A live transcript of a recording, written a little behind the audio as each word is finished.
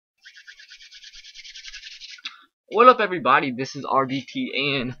What up, everybody? This is RBT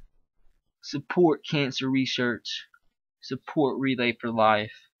and support cancer research. Support Relay for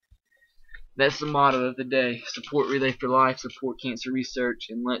Life. That's the motto of the day. Support Relay for Life, support cancer research,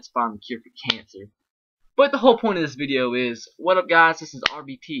 and let's find the cure for cancer. But the whole point of this video is, what up, guys? This is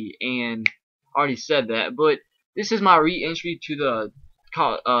RBT, and I already said that, but this is my re-entry to the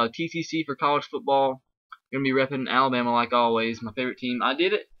TTC for college football. Gonna be repping Alabama like always, my favorite team. I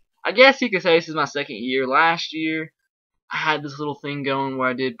did it. I guess you could say this is my second year. Last year, I had this little thing going where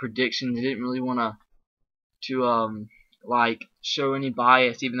I did predictions. I didn't really want to like show any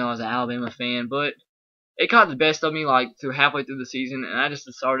bias, even though I was an Alabama fan. But it caught the best of me like through halfway through the season, and I just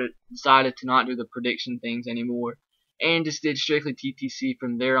decided to not do the prediction things anymore, and just did strictly TTC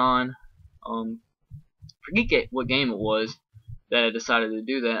from there on. Forget what game it was that I decided to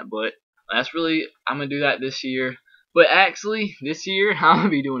do that, but I'm gonna do that this year. But actually, this year I'm gonna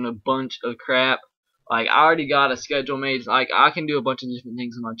be doing a bunch of crap. Like, I already got a schedule made. Like, I can do a bunch of different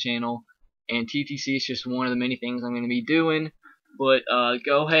things on my channel, and TTC is just one of the many things I'm going to be doing. But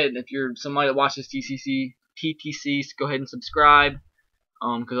go ahead, if you're somebody that watches TTC, go ahead and subscribe, because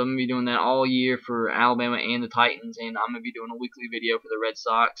I'm going to be doing that all year for Alabama and the Titans, and I'm going to be doing a weekly video for the Red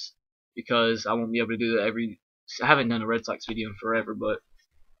Sox, because I won't be able to do that I haven't done a Red Sox video in forever. But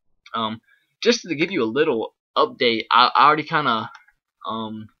just to give you a little update, I already kind of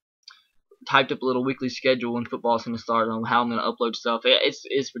typed up a little weekly schedule when football's going to start on how I'm going to upload stuff.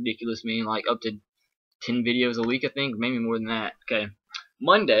 It's ridiculous, man. Like, up to 10 videos a week, I think, maybe more than that. Okay,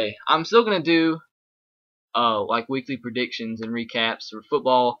 Monday, I'm still going to do like weekly predictions and recaps for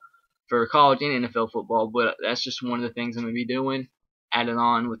football, for college and NFL football, but that's just one of the things I'm going to be doing, added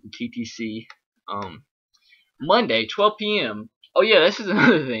on with the TTC. Monday, 12 p.m. Oh yeah, this is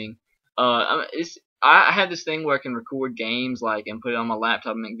another thing. I have this thing where I can record games, like, and put it on my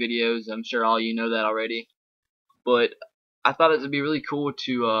laptop and make videos. I'm sure all you know that already. But I thought it would be really cool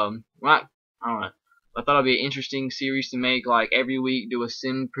to, I don't know. I thought it would be an interesting series to make, like, every week do a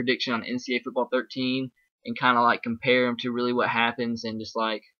sim prediction on NCAA Football 13 and kind of, like, compare them to really what happens and just,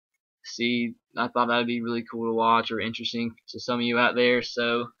 like, see. I thought that would be really cool to watch or interesting to some of you out there.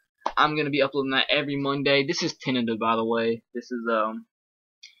 So I'm going to be uploading that every Monday. This is tentative, by the way. This is,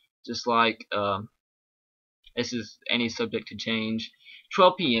 just like, this is any subject to change.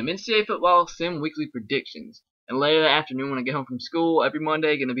 12 p.m. NCAA football sim weekly predictions. And later that afternoon when I get home from school, every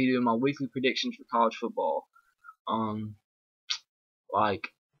Monday, going to be doing my weekly predictions for college football. Like,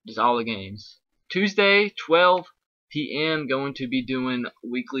 just all the games. Tuesday, 12 p.m. going to be doing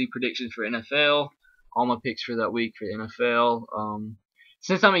weekly predictions for NFL. All my picks for that week for NFL.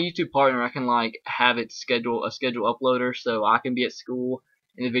 Since I'm a YouTube partner, I can, like, have it schedule a schedule uploader, so I can be at school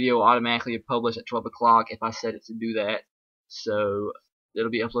and the video will automatically publish at 12 o'clock if I set it to do that. So it'll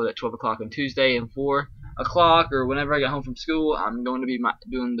be uploaded at 12 o'clock on Tuesday, and 4 o'clock or whenever I get home from school, I'm going to be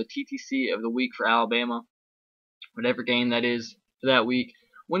doing the TTC of the week for Alabama, whatever game that is for that week.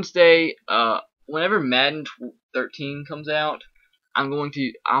 Wednesday, whenever Madden 13 comes out, I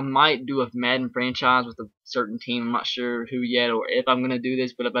might do a Madden franchise with a certain team. I'm not sure who yet or if I'm going to do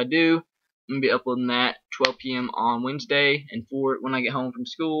this, but if I do, I'm going to be uploading that 12 p.m. on Wednesday, and when I get home from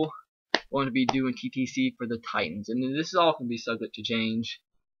school, I'm going to be doing TTC for the Titans. And then this is all going to be subject to change.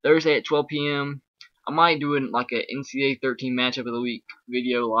 Thursday at 12 p.m., I might do like an NCAA 13 matchup of the week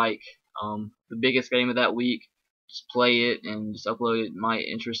video, like the biggest game of that week. Just play it and just upload it. It might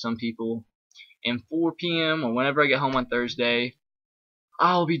interest some people. And 4 p.m. or whenever I get home on Thursday,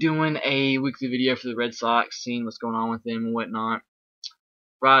 I'll be doing a weekly video for the Red Sox, seeing what's going on with them and whatnot.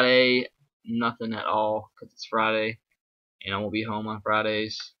 Friday, nothing at all, because it's Friday and I won't be home on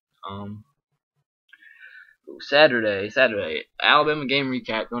Fridays. Saturday, Alabama game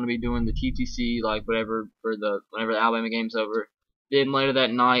recap. Going to be doing the TTC, like, whatever, for whenever the Alabama game's over. Then later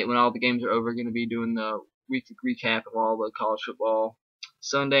that night, when all the games are over, going to be doing the weekly recap of all the college football.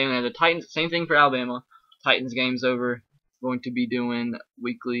 Sunday, when the Titans, same thing for Alabama. Titans game's over. Going to be doing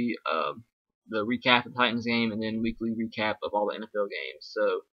weekly the recap of the Titans game, and then weekly recap of all the NFL games.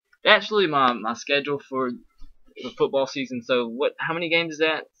 So that's really my schedule for the football season. So how many games is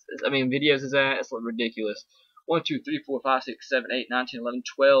that? I mean, videos is that? It's ridiculous. 1, 2, 3, 4, 5, 6, 7, 8, 9, 10, 11,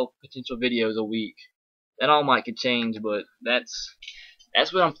 12 potential videos a week. That all might could change, but that's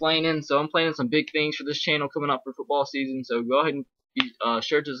what I'm planning. So I'm planning some big things for this channel coming up for football season. So go ahead and be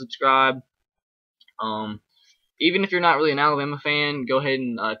sure to subscribe. Even if you're not really an Alabama fan, go ahead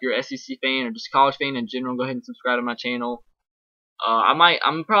and if you're an SEC fan or just college fan in general, go ahead and subscribe to my channel.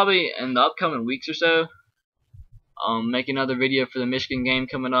 I'm probably in the upcoming weeks or so make another video for the Michigan game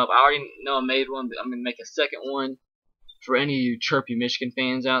coming up. I already know I made one, but I'm gonna make a second one for any of you chirpy Michigan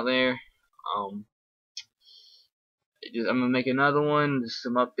fans out there. I'm gonna make another one, just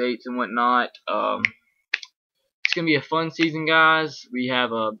some updates and whatnot. It's gonna be a fun season, guys. We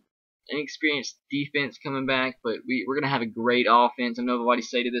have a inexperienced defense coming back, but we're gonna have a great offense. I know I've already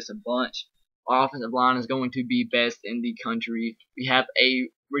stated this a bunch. Our offensive line is going to be best in the country. We have a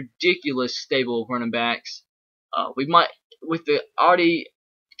ridiculous stable of running backs. We might, with the already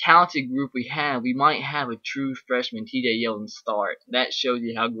talented group we have, we might have a true freshman TJ Yeldon start. That shows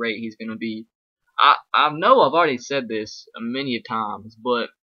you how great he's gonna be. I know I've already said this many a times, but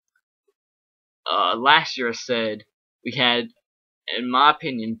last year I said we had, in my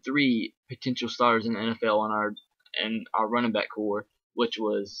opinion, 3 potential starters in the NFL in our running back core, which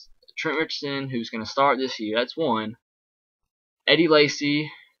was Trent Richardson, who's going to start this year. That's 1. Eddie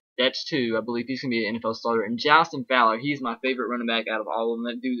Lacy, that's 2. I believe he's going to be an NFL starter. And Justin Fowler, he's my favorite running back out of all of them.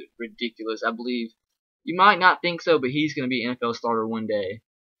 That dude's ridiculous. I believe you might not think so, but he's going to be an NFL starter one day.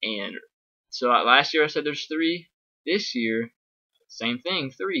 And so last year I said there's 3. This year, same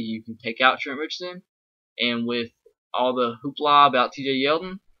thing, 3. You can take out Trent Richardson, and with all the hoopla about TJ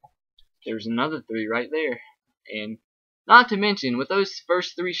Yeldon, there's another 3 right there. And not to mention, with those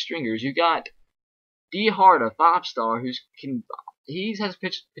first 3 stringers, you got D Hart, a 5-star, he has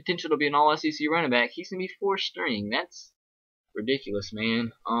potential to be an all-SEC running back. He's gonna be 4th string. That's ridiculous,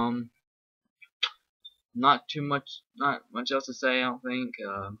 man. Not much else to say, I don't think.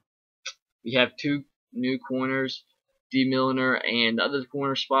 We have 2 new corners. D. Milner and the other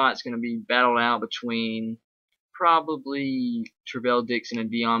corner spot is going to be battled out between probably Travell Dixon and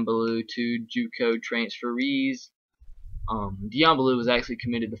Dion Ballou, 2 JUCO transferees. Dion Ballou was actually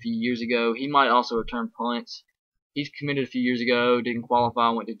committed a few years ago. He might also return punts. He's committed a few years ago, didn't qualify,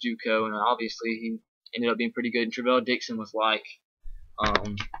 went to JUCO, and obviously he ended up being pretty good. And Travell Dixon was like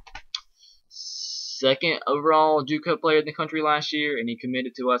 2nd overall JUCO player in the country last year, and he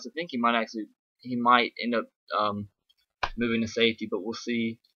committed to us. I think he might end up moving to safety, but we'll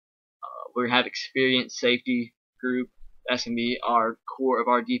see. We're going to have experienced safety group. That's going to be our core of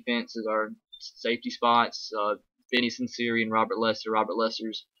our defense, is our safety spots. Benny Sinceri and Robert Lesser. Robert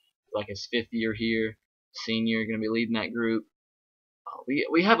Lesser's like his 5th year here. Senior, going to be leading that group.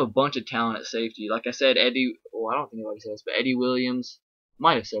 We have a bunch of talent at safety. Like I said, I don't think anybody said this, but Eddie Williams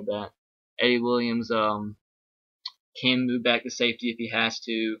might have said that. Eddie Williams can move back to safety if he has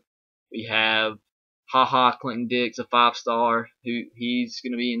to. We have Clinton Dix, a 5-star, who he's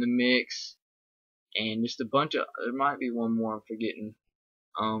going to be in the mix, and just a bunch of, there might be one more I'm forgetting.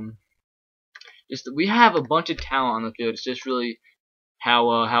 We have a bunch of talent on the field. It's just really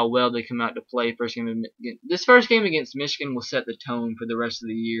how well they come out to play. This first game against Michigan will set the tone for the rest of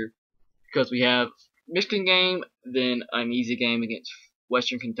the year, because we have Michigan game, then an easy game against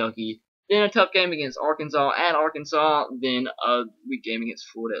Western Kentucky, then a tough game against Arkansas at Arkansas, then a weak game against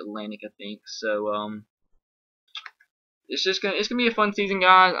Florida Atlantic, I think. So it's gonna be a fun season,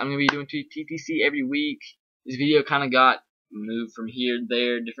 guys. I'm gonna be doing TTC every week. This video kind of got moved from here to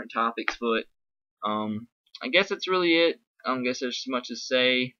there, different topics, but I guess that's really it. I don't guess there's much to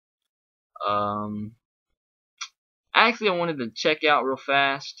say. Actually, I wanted to check out real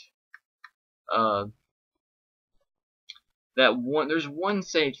fast. There's one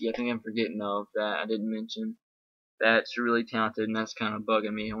safety I think I'm forgetting of that I didn't mention. That's really talented, and that's kind of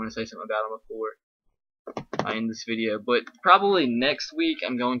bugging me. I want to say something about him before I end this video. But probably next week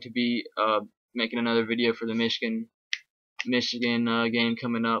I'm going to be making another video for the Michigan game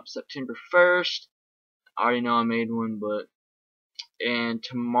coming up September 1st. I already know I made one, and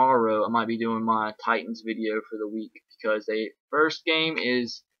tomorrow I might be doing my Titans video for the week, because the first game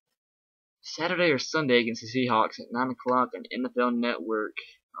is Saturday or Sunday against the Seahawks at 9 o'clock on NFL Network.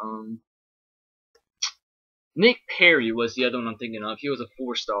 Nick Perry was the other one I'm thinking of. He was a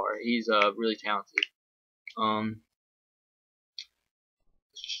 4-star. He's really talented. I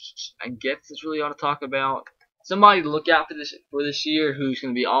guess that's really all to talk about. Somebody to look out for this year who's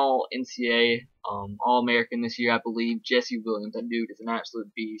going to be all NCAA, All-American this year, I believe. Jesse Williams. That dude is an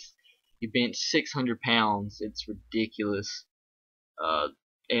absolute beast. He benched 600 pounds. It's ridiculous.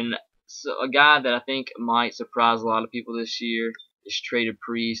 And so a guy that I think might surprise a lot of people this year is Trader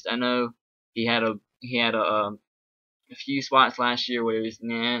Priest. I know he had a few spots last year where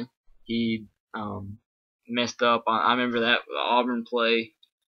he messed up. I remember that Auburn play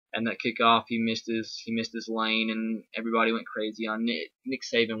and that kickoff. He missed his lane, and everybody went crazy on Nick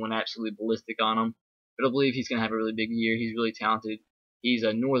Saban went absolutely ballistic on him. But I believe he's gonna have a really big year. He's really talented. He's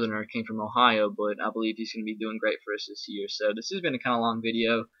a northerner, came from Ohio, but I believe he's gonna be doing great for us this year. So this has been a kind of long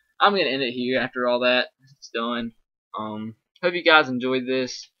video. I'm going to end it here after all that. It's done. Hope you guys enjoyed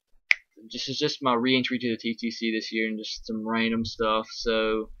this. This is just my re-entry to the TTC this year and just some random stuff.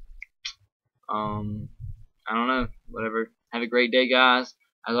 So, I don't know. Whatever. Have a great day, guys.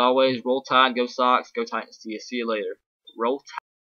 As always, roll tide, go Sox, go Titans. See you later. Roll Tide.